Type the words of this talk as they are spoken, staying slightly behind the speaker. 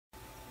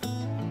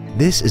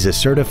This is a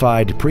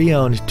certified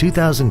pre-owned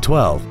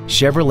 2012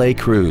 Chevrolet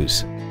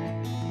Cruze.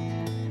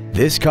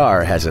 This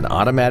car has an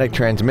automatic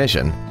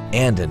transmission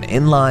and an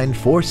inline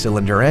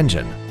 4-cylinder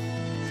engine.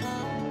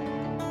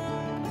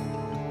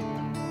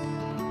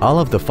 All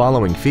of the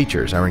following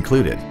features are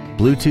included: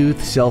 Bluetooth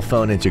cell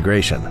phone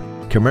integration,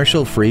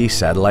 commercial-free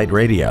satellite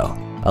radio,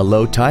 a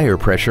low tire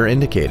pressure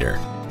indicator,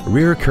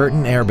 rear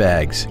curtain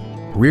airbags,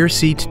 rear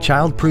seat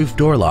child-proof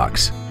door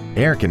locks,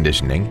 air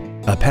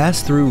conditioning, a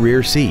pass-through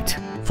rear seat,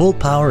 full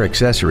power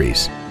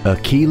accessories, a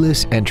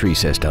keyless entry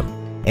system,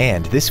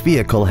 and this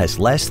vehicle has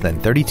less than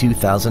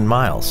 32,000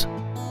 miles.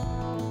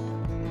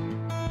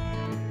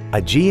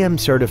 A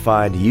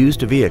GM-certified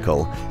used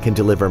vehicle can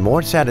deliver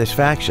more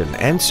satisfaction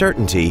and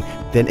certainty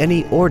than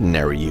any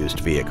ordinary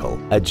used vehicle.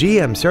 A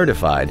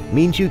GM-certified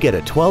means you get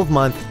a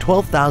 12-month,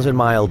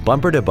 12,000-mile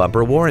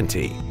bumper-to-bumper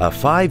warranty, a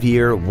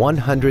 5-year,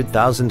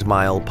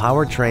 100,000-mile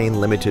powertrain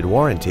limited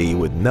warranty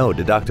with no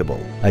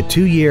deductible, a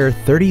 2-year,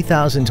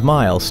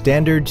 30,000-mile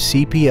standard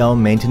CPO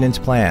maintenance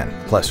plan,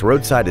 plus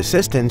roadside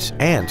assistance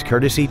and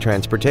courtesy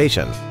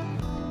transportation.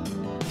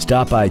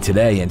 Stop by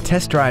today and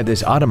test drive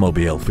this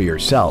automobile for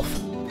yourself.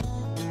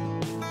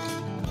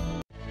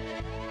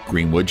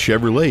 Greenwood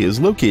Chevrolet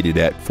is located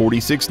at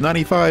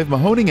 4695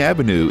 Mahoning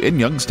Avenue in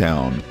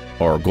Youngstown.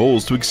 Our goal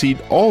is to exceed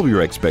all of your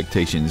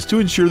expectations to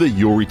ensure that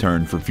you'll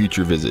return for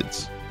future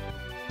visits.